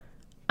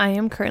I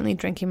am currently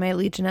drinking my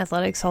Legion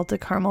Athletic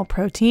Salted Caramel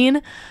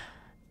Protein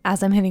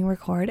as I'm hitting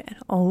record, and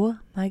oh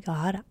my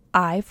God,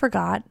 I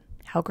forgot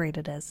how great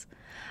it is.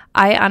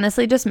 I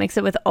honestly just mix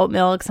it with oat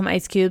milk, some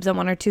ice cubes, and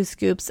 1 or 2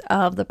 scoops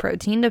of the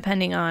protein,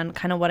 depending on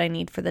kind of what I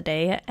need for the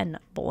day, and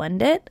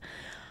blend it.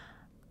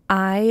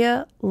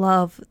 I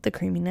love the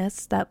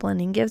creaminess that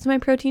blending gives my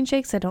protein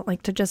shakes. I don't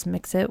like to just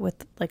mix it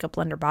with like a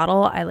blender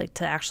bottle. I like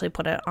to actually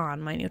put it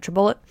on my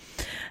NutriBullet.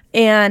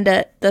 And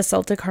the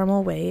salted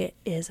caramel whey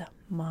is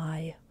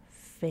my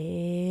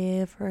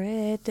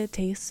favorite. It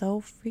tastes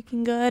so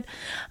freaking good.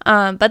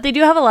 But they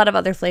do have a lot of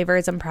other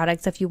flavors and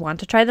products if you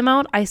want to try them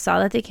out. I saw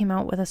that they came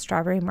out with a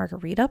strawberry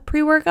margarita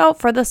pre-workout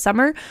for the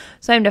summer.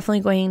 So I'm definitely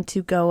going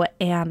to go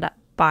and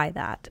buy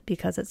that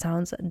because it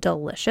sounds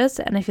delicious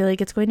and I feel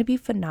like it's going to be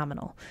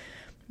phenomenal.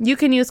 You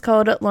can use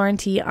code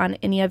LaurenT on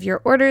any of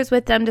your orders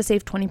with them to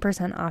save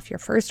 20% off your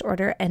first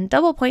order and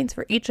double points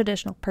for each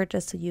additional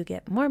purchase, so you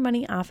get more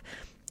money off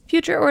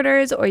future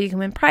orders, or you can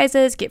win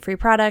prizes, get free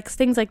products,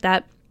 things like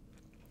that.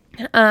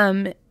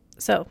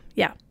 So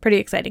yeah, pretty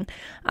exciting.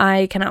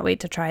 I cannot wait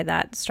to try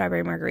that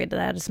strawberry margarita.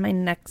 That is my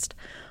next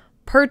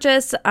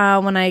purchase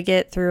when I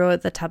get through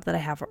the tub that I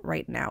have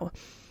right now.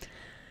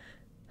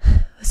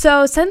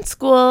 So since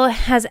school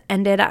has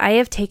ended, I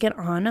have taken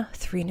on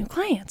 3 new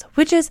clients,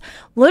 which is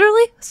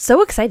literally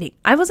so exciting.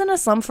 I was in a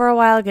slump for a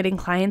while getting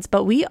clients,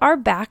 but we are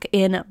back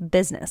in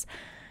business.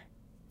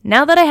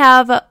 Now that I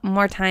have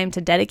more time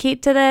to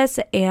dedicate to this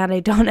and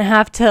I don't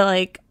have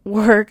to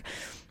work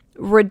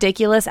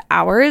ridiculous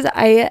hours,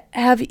 I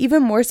have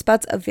even more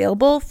spots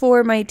available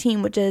for my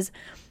team, which is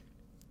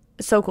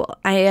so cool.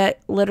 I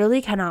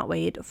literally cannot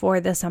wait for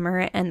the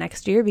summer and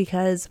next year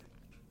because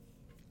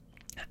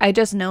I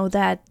just know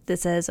that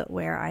this is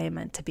where I am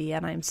meant to be,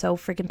 and I'm so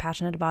freaking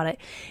passionate about it.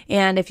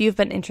 And if you've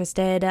been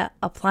interested,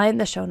 apply in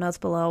the show notes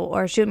below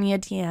or shoot me a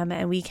DM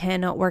and we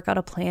can work out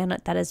a plan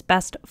that is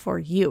best for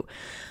you.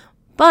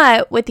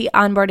 But with the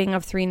onboarding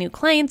of 3 new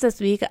clients this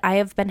week, I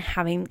have been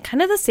having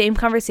kind of the same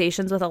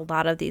conversations with a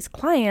lot of these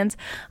clients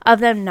of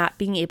them not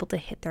being able to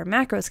hit their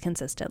macros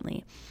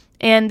consistently.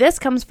 And this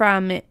comes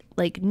from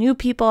new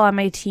people on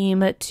my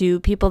team to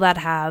people that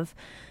have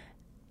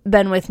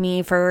been with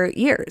me for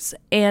years.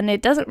 And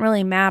it doesn't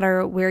really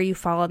matter where you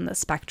fall on the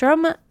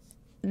spectrum.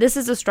 This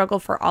is a struggle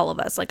for all of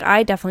us.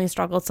 I definitely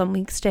struggled some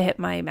weeks to hit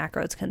my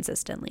macros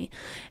consistently.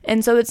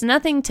 And so it's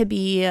nothing to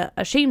be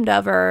ashamed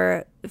of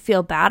or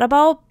feel bad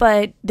about,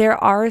 but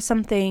there are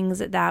some things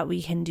that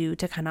we can do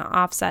to kind of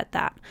offset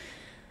that.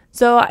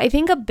 So I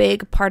think a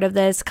big part of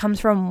this comes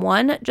from,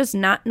 one, just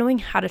not knowing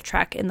how to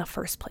track in the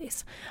first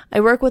place.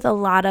 I work with a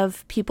lot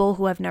of people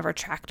who have never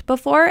tracked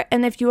before,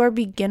 and if you are a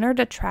beginner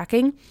to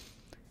tracking,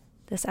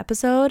 this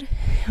episode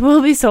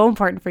will be so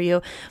important for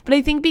you. But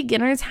I think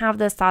beginners have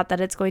this thought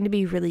that it's going to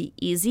be really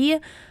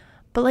easy.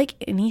 But like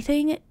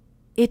anything,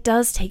 it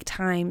does take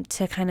time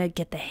to kind of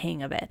get the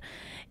hang of it.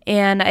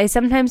 And I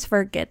sometimes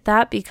forget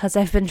that because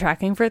I've been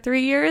tracking for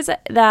 3 years,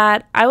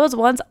 that I was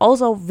once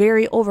also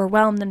very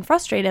overwhelmed and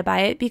frustrated by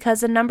it because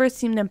the numbers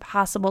seemed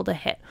impossible to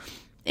hit.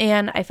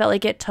 And I felt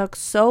like it took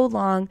so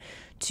long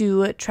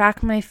to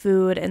track my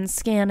food and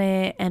scan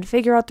it and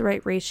figure out the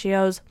right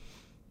ratios.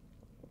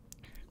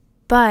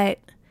 But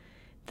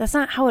that's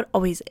not how it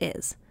always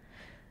is.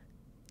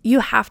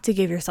 You have to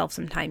give yourself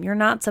some time. You're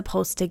not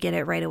supposed to get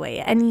it right away.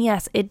 And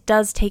yes, it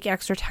does take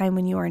extra time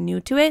when you are new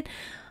to it.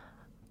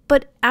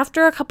 But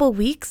after a couple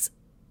weeks,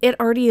 it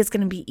already is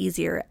going to be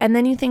easier. And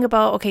then you think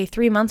about, okay,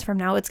 3 months from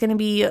now, it's going to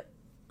be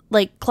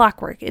like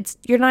clockwork.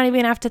 You're not even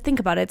going to have to think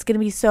about it. It's going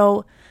to be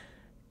so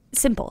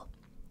simple.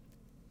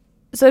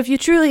 So if you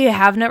truly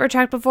have never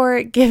tracked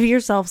before, give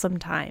yourself some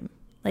time.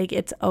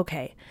 It's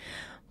okay.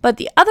 But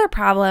the other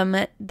problem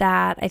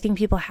that I think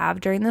people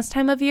have during this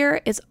time of year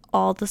is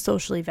all the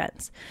social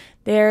events.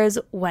 There's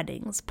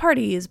weddings,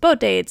 parties, boat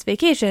dates,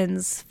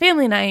 vacations,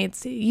 family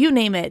nights, you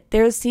name it.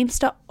 There seems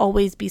to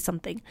always be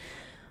something.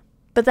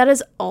 But that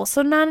is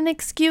also not an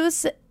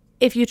excuse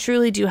if you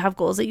truly do have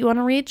goals that you want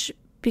to reach,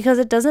 because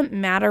it doesn't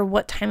matter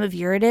what time of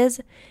year it is,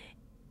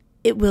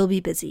 it will be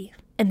busy.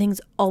 And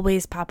things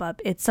always pop up.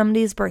 It's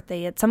somebody's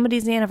birthday, it's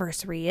somebody's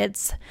anniversary,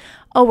 it's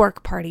a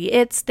work party,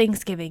 it's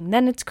Thanksgiving,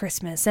 then it's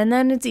Christmas, and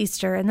then it's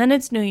Easter, and then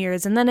it's New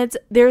Year's, and then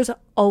there's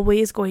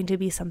always going to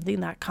be something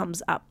that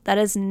comes up. That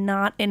is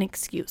not an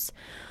excuse.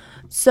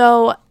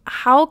 So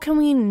how can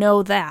we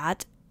know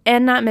that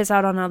and not miss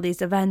out on all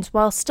these events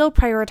while still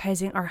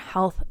prioritizing our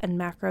health and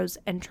macros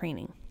and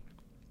training?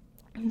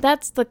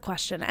 That's the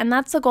question, and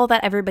that's the goal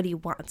that everybody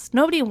wants.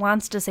 Nobody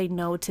wants to say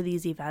no to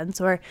these events,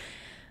 or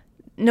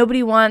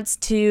nobody wants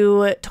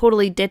to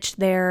totally ditch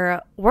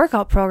their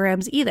workout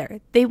programs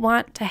either. They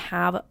want to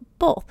have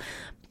both.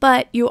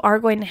 But you are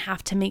going to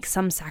have to make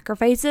some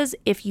sacrifices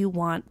if you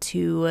want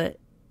to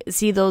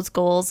see those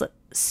goals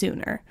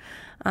sooner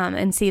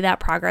and see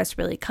that progress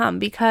really come.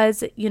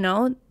 Because, let's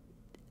say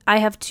I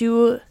have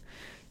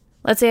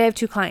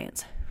 2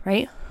 clients,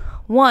 right?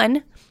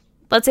 One,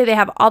 let's say they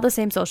have all the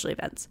same social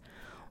events.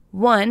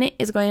 One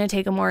is going to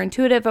take a more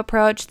intuitive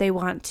approach. They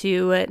want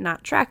to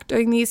not track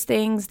during these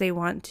things. They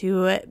want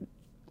to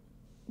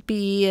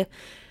be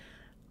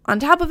on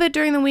top of it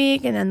during the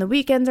week, and then the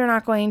weekends are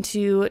not going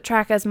to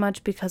track as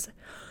much because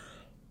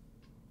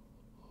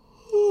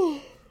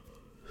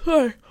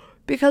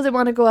they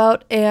want to go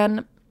out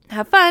and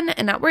have fun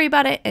and not worry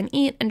about it and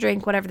eat and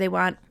drink whatever they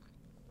want.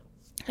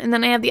 And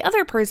then I have the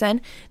other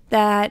person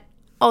that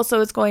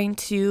also is going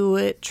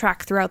to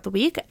track throughout the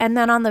week. And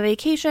then on the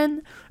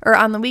vacation or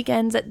on the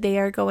weekends, they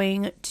are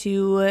going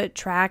to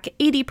track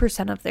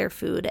 80% of their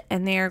food,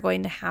 and they are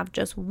going to have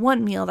just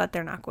one meal that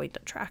they're not going to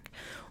track.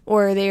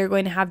 Or they are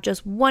going to have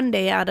just one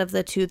day out of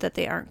the 2 that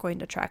they aren't going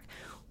to track.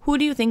 Who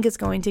do you think is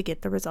going to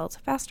get the results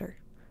faster?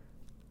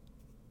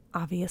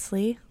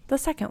 Obviously, the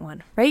second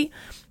one, right?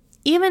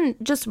 Even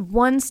just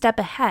one step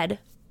ahead,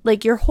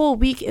 like your whole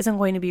week isn't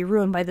going to be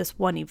ruined by this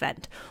one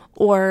event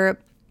or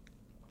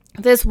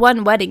this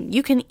one wedding.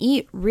 You can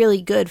eat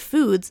really good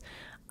foods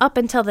up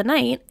until the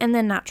night and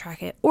then not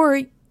track it.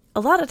 Or a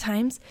lot of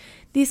times,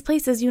 these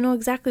places, you know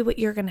exactly what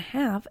you're going to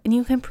have and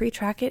you can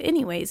pre-track it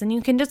anyways. And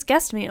you can just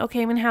guesstimate,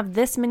 okay, I'm going to have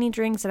this many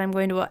drinks and I'm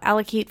going to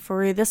allocate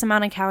for this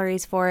amount of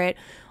calories for it,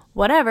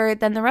 whatever.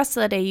 Then the rest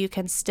of the day, you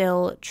can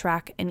still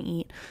track and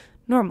eat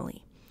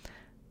normally.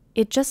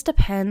 It just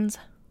depends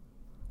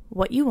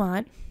what you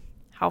want,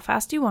 how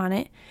fast you want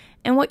it,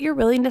 and what you're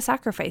willing to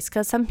sacrifice,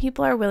 because some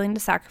people are willing to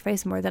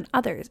sacrifice more than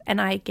others, and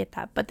I get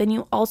that. But then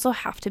you also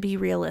have to be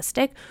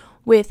realistic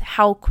with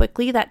how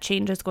quickly that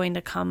change is going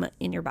to come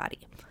in your body.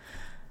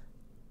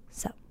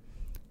 So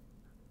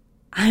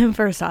I'm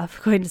first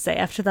off going to say,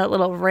 after that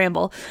little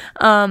ramble,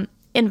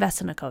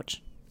 invest in a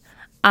coach.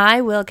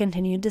 I will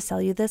continue to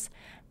sell you this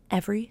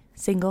every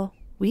single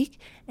week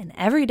and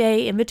every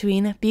day in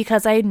between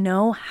because I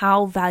know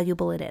how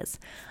valuable it is.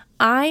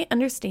 I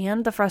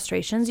understand the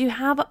frustrations you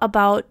have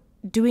about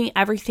doing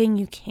everything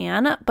you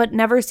can, but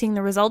never seeing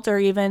the results or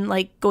even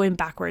like going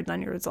backwards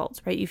on your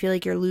results, right? You feel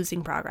like you're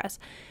losing progress.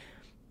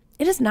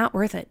 It is not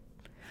worth it.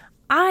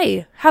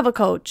 I have a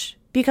coach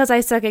because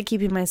I suck at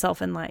keeping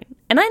myself in line,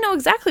 and I know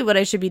exactly what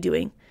I should be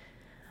doing,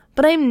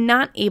 but I'm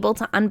not able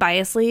to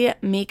unbiasedly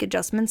make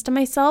adjustments to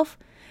myself,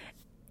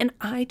 and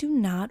I do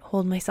not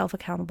hold myself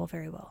accountable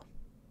very well.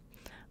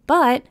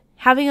 But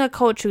having a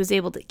coach who is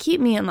able to keep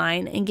me in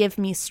line and give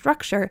me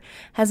structure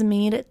has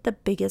made the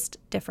biggest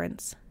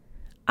difference.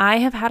 I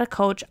have had a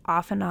coach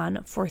off and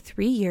on for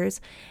 3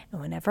 years,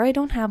 and whenever I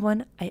don't have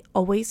one, I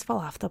always fall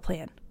off the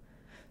plan.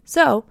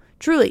 So,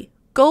 truly,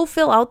 go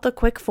fill out the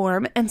quick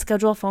form and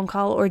schedule a phone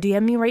call or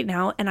DM me right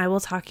now, and I will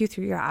talk you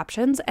through your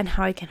options and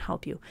how I can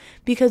help you,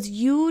 because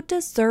you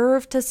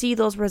deserve to see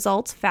those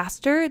results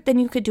faster than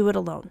you could do it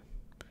alone.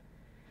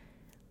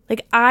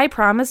 Like, I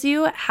promise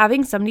you,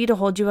 having somebody to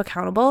hold you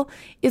accountable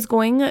is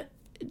going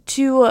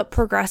to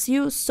progress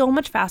you so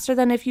much faster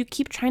than if you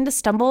keep trying to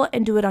stumble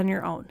and do it on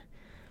your own.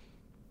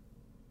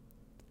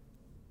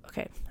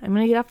 Okay, I'm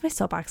going to get off my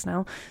soapbox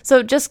now.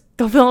 So just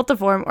go fill out the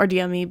form or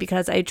DM me,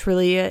 because it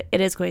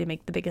is going to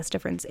make the biggest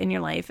difference in your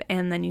life.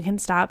 And then you can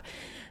stop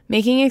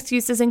making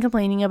excuses and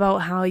complaining about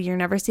how you're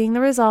never seeing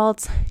the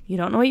results. You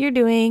don't know what you're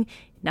doing.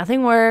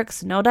 Nothing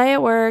works. No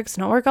diet works.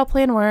 No workout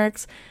plan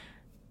works.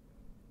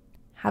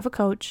 Have a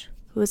coach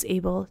who is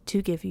able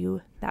to give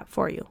you that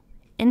for you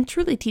and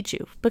truly teach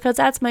you, because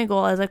that's my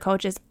goal as a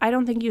coach. Is I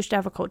don't think you should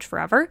have a coach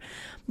forever,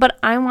 but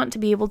I want to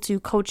be able to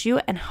coach you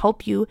and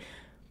help you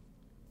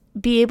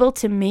be able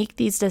to make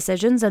these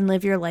decisions and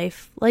live your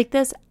life like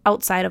this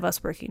outside of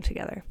us working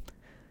together.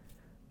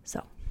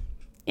 So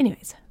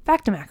anyways,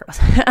 back to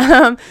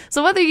macros.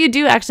 So whether you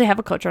do actually have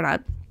a coach or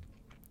not,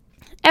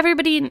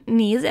 everybody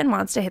needs and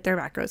wants to hit their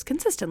macros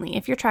consistently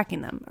if you're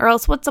tracking them, or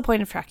else what's the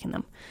point of tracking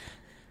them?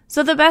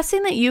 So the best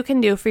thing that you can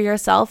do for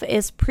yourself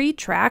is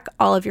pre-track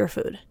all of your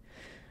food.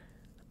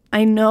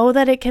 I know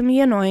that it can be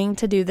annoying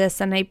to do this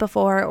the night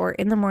before or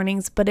in the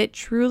mornings, but it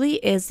truly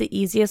is the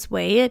easiest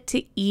way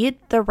to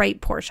eat the right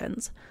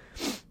portions.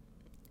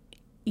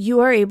 You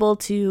are able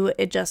to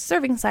adjust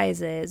serving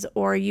sizes,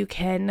 or you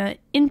can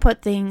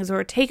input things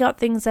or take out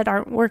things that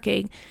aren't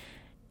working.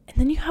 And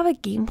then you have a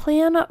game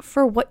plan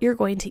for what you're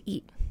going to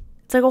eat.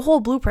 It's like a whole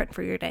blueprint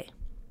for your day.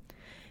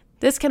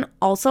 This can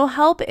also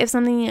help if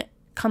something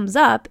comes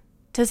up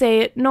to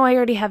say, no, I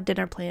already have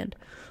dinner planned.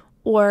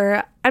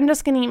 Or I'm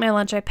just going to eat my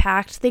lunch I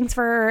packed. Thanks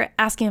for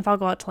asking if I'll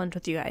go out to lunch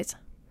with you guys.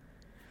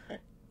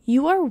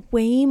 You are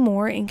way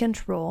more in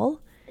control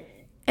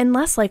and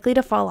less likely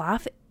to fall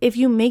off if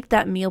you make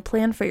that meal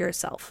plan for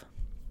yourself.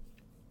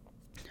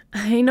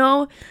 I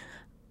know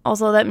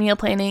also that meal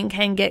planning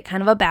can get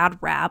kind of a bad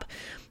rap,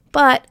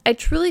 but I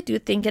truly do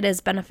think it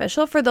is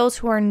beneficial for those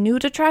who are new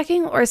to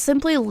tracking or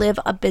simply live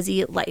a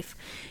busy life.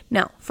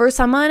 Now, for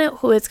someone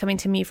who is coming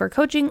to me for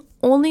coaching,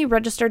 only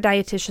registered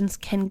dietitians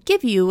can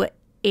give you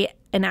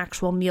an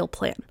actual meal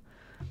plan.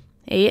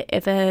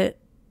 If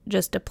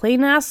just a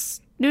plain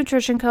ass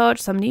nutrition coach,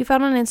 somebody you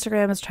found on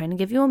Instagram, is trying to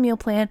give you a meal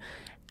plan,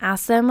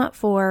 ask them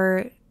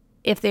for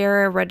if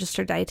they're a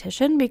registered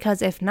dietitian,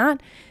 because if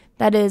not,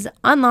 that is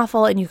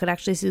unlawful and you could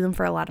actually sue them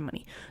for a lot of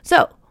money.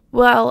 So,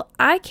 well,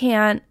 I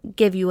can't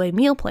give you a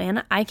meal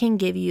plan. I can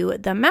give you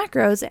the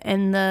macros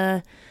and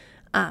the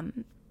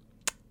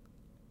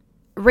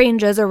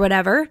ranges or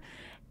whatever,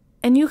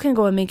 And you can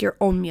go and make your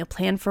own meal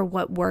plan for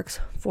what works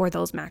for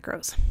those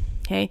macros.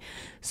 Okay.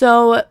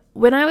 So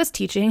when I was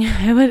teaching,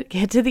 I would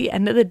get to the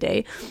end of the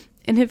day,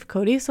 and if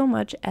Cody so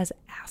much as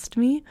asked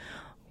me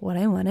what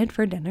I wanted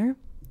for dinner,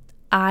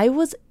 I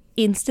was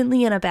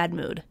instantly in a bad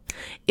mood.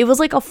 It was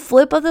like a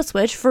flip of the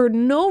switch for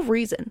no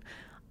reason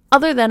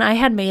other than I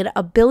had made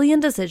a billion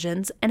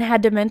decisions and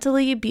had to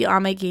mentally be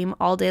on my game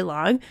all day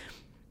long,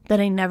 that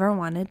I never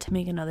wanted to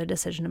make another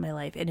decision in my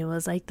life. And it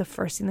was like the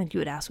first thing that he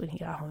would ask when he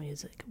got home. He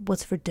was like,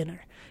 what's for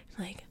dinner?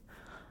 Like,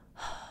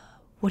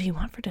 what do you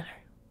want for dinner?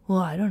 Well,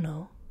 I don't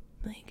know.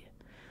 Like,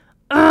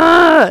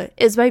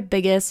 is my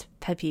biggest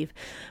pet peeve.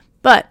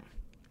 But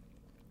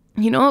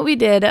you know what we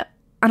did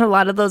on a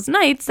lot of those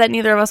nights that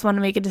neither of us wanted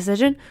to make a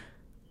decision?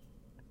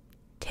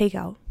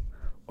 Takeout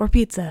or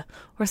pizza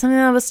or something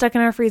that was stuck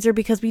in our freezer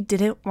because we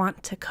didn't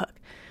want to cook.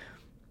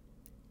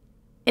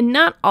 And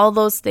not all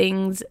those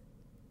things,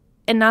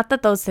 and not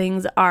that those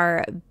things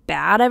are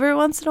bad every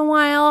once in a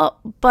while,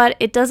 but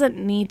it doesn't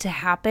need to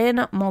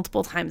happen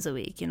multiple times a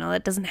week. You know,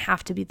 that doesn't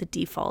have to be the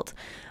default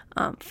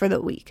for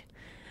the week.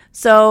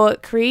 So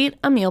create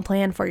a meal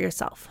plan for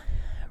yourself.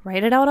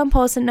 Write it out on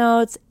Post-it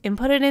notes,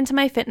 input it into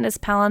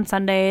MyFitnessPal on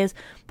Sundays,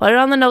 put it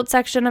on the notes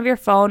section of your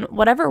phone,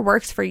 whatever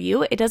works for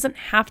you. It doesn't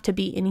have to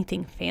be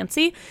anything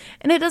fancy,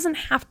 and it doesn't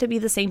have to be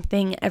the same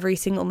thing every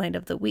single night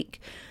of the week.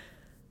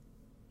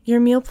 Your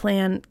meal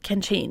plan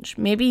can change.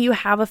 Maybe you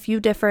have a few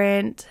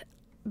different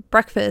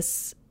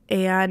breakfasts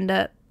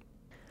and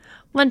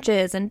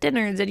lunches and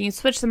dinners, and you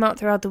switch them out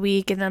throughout the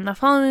week, and then the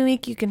following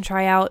week you can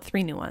try out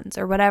 3 new ones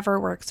or whatever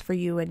works for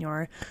you and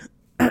your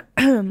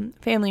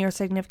family or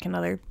significant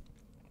other.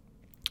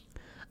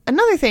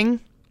 Another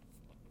thing,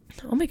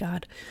 oh my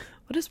God,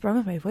 what is wrong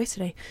with my voice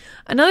today?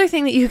 Another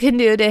thing that you can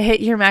do to hit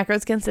your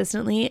macros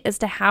consistently is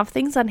to have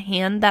things on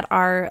hand that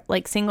are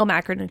like single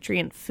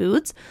macronutrient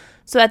foods.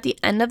 So at the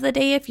end of the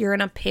day, if you're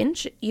in a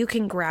pinch, you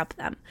can grab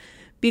them,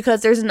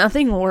 because there's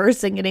nothing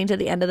worse than getting to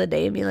the end of the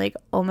day and being like,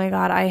 oh my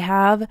God, I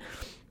have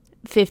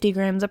 50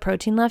 grams of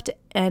protein left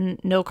and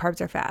no carbs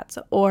or fats,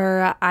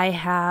 or I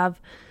have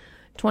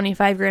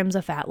 25 grams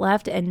of fat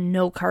left and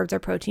no carbs or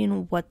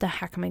protein. What the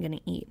heck am I going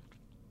to eat?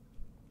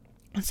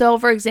 So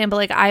for example,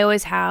 like I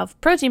always have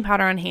protein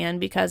powder on hand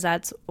because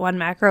that's one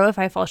macro. If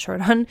I fall short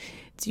on,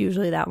 it's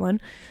usually that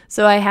one.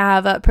 So I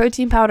have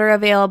protein powder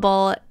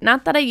available.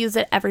 Not that I use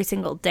it every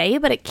single day,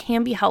 but it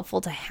can be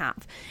helpful to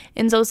have.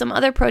 And so some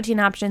other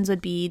protein options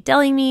would be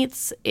deli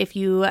meats. If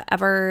you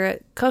ever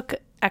cook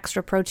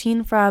extra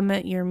protein from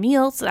your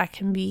meals, that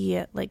can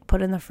be like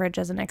put in the fridge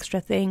as an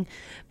extra thing.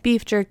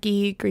 Beef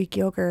jerky, Greek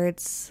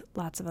yogurts,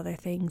 lots of other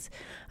things.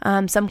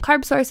 Some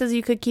carb sources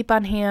you could keep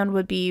on hand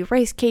would be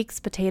rice cakes,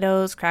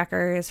 potatoes,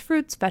 crackers,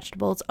 fruits,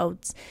 vegetables,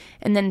 oats.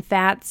 And then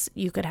fats,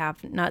 you could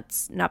have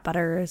nuts, nut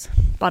butters,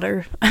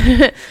 butter,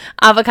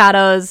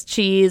 avocados,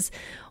 cheese,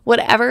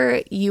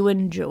 whatever you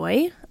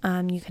enjoy.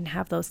 You can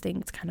have those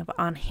things kind of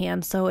on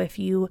hand. So if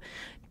you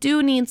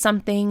do need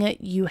something,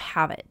 you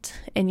have it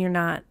and you're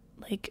not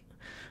like,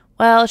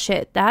 well,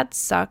 shit, that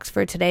sucks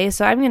for today,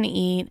 so I'm going to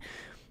eat,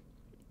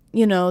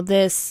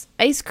 this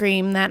ice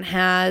cream that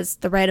has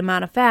the right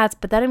amount of fats,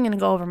 but then I'm going to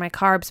go over my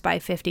carbs by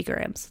 50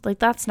 grams. Like,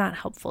 that's not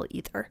helpful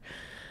either.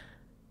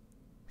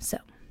 So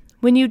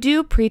when you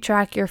do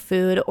pre-track your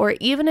food, or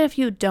even if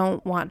you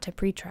don't want to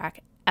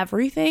pre-track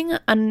everything,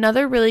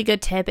 another really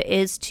good tip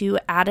is to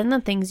add in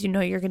the things you know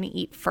you're going to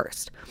eat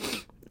first.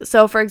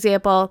 So for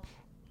example,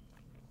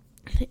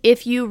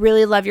 if you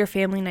really love your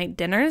family night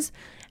dinners,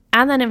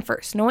 add that in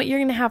first. Know what you're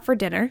going to have for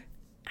dinner,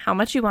 how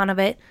much you want of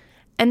it,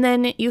 and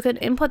then you could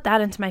input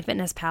that into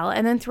MyFitnessPal.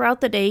 And then throughout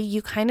the day,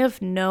 you kind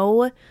of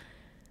know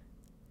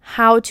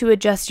how to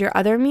adjust your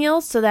other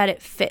meals so that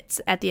it fits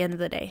at the end of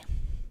the day.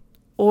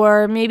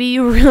 Or maybe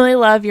you really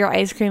love your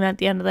ice cream at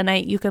the end of the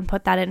night. You can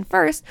put that in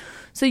first,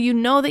 so you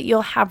know that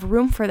you'll have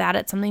room for that.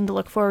 It's something to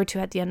look forward to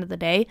at the end of the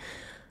day.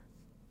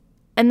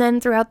 And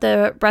then throughout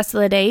the rest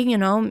of the day,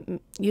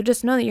 you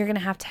just know that you're going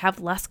to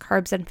have less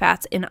carbs and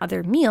fats in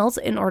other meals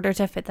in order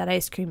to fit that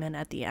ice cream in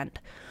at the end.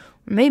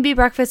 Maybe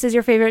breakfast is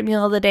your favorite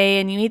meal of the day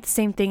and you eat the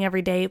same thing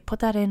every day. Put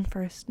that in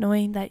first,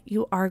 knowing that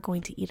you are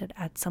going to eat it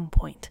at some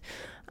point.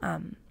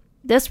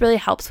 This really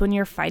helps when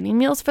you're finding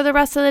meals for the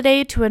rest of the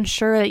day to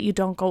ensure that you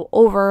don't go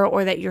over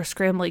or that you're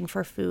scrambling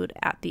for food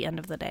at the end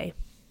of the day.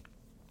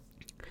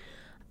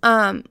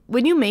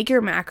 When you make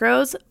your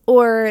macros,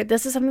 or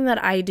this is something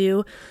that I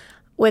do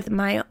with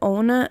my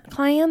own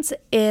clients,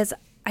 is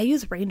I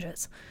use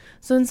ranges.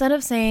 So instead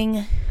of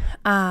saying,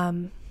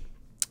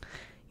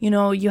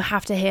 you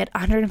have to hit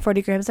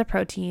 140 grams of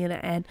protein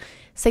and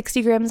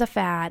 60 grams of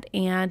fat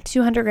and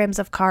 200 grams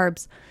of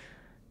carbs,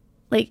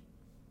 like,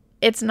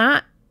 it's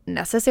not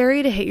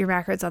necessary to hit your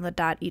macros on the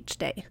dot each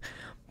day.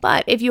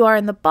 But if you are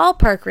in the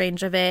ballpark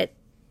range of it,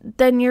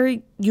 then you're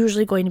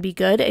usually going to be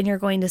good and you're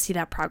going to see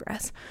that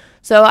progress.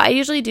 So I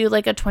usually do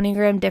like a 20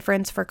 gram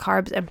difference for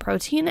carbs and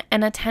protein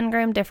and a 10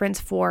 gram difference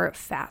for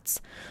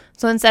fats.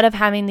 So instead of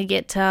having to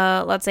get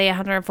to, let's say,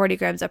 140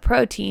 grams of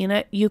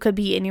protein, you could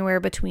be anywhere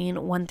between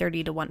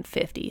 130 to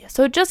 150.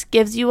 So it just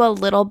gives you a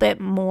little bit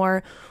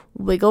more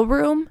wiggle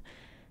room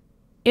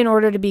in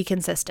order to be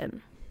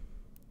consistent.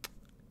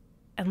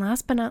 And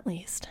last but not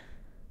least,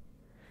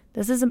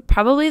 this is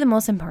probably the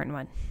most important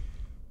one.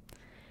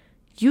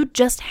 You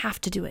just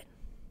have to do it.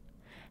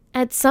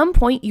 At some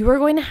point, you are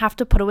going to have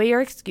to put away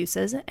your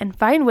excuses and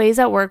find ways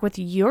that work with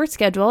your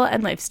schedule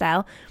and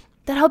lifestyle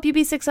that help you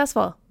be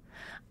successful.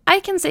 I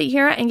can sit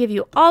here and give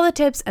you all the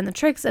tips and the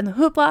tricks and the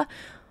hoopla,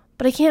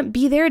 but I can't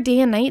be there day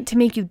and night to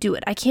make you do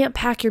it. I can't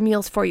pack your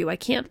meals for you. I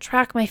can't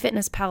track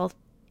MyFitnessPal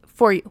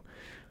for you.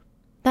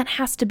 That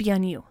has to be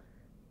on you.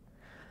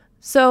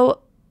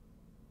 So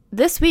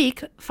this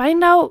week,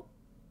 find out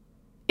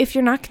if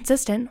you're not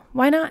consistent,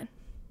 why not?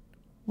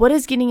 What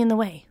is getting in the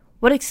way?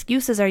 What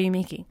excuses are you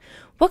making?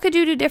 What could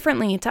you do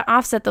differently to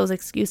offset those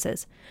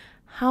excuses?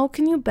 How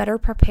can you better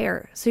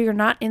prepare so you're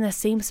not in the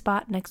same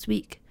spot next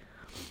week?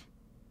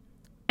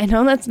 I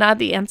know that's not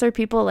the answer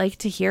people like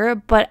to hear,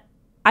 but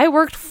I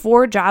worked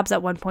 4 jobs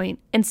at one point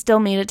and still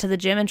made it to the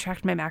gym and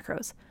tracked my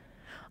macros.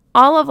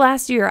 All of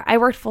last year, I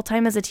worked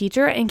full-time as a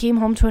teacher and came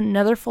home to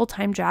another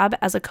full-time job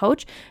as a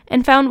coach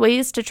and found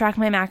ways to track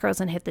my macros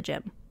and hit the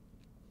gym.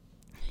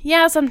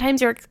 Yeah,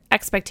 sometimes your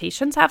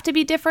expectations have to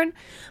be different,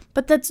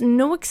 but that's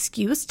no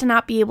excuse to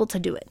not be able to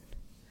do it.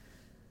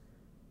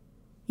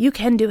 You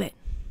can do it.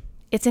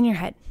 It's in your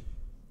head.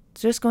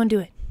 So just go and do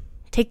it.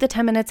 Take the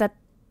 10 minutes at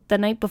the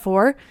night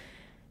before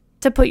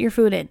to put your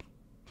food in.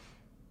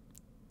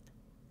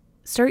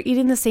 Start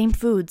eating the same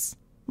foods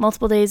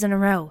multiple days in a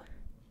row.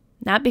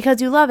 Not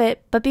because you love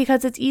it, but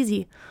because it's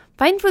easy.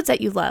 Find foods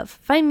that you love.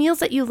 Find meals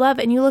that you love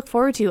and you look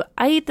forward to.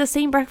 I eat the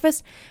same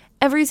breakfast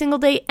every single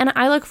day, and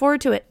I look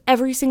forward to it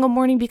every single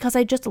morning because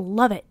I just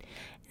love it.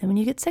 And when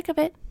you get sick of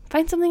it,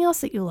 find something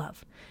else that you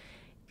love.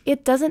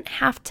 It doesn't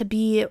have to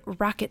be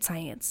rocket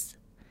science.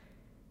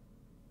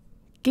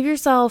 Give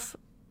yourself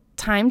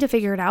time to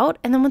figure it out,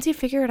 and then once you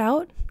figure it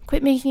out,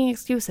 quit making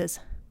excuses.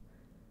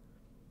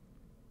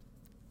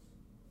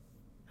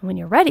 And when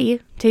you're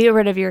ready to get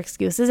rid of your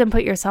excuses and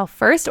put yourself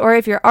first, or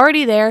if you're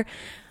already there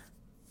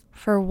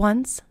for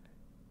once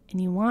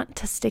and you want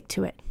to stick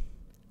to it,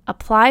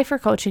 apply for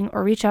coaching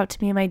or reach out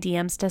to me in my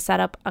DMs to set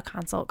up a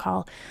consult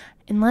call,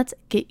 and let's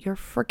get your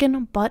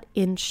freaking butt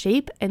in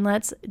shape and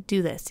let's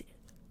do this.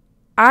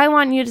 I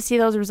want you to see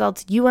those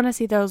results. You want to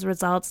see those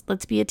results.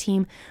 Let's be a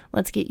team.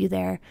 Let's get you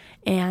there.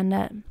 And,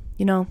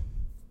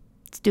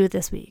 let's do it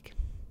this week.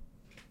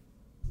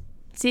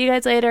 See you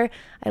guys later.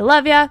 I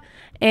love ya.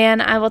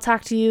 And I will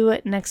talk to you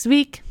next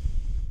week.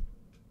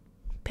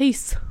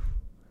 Peace.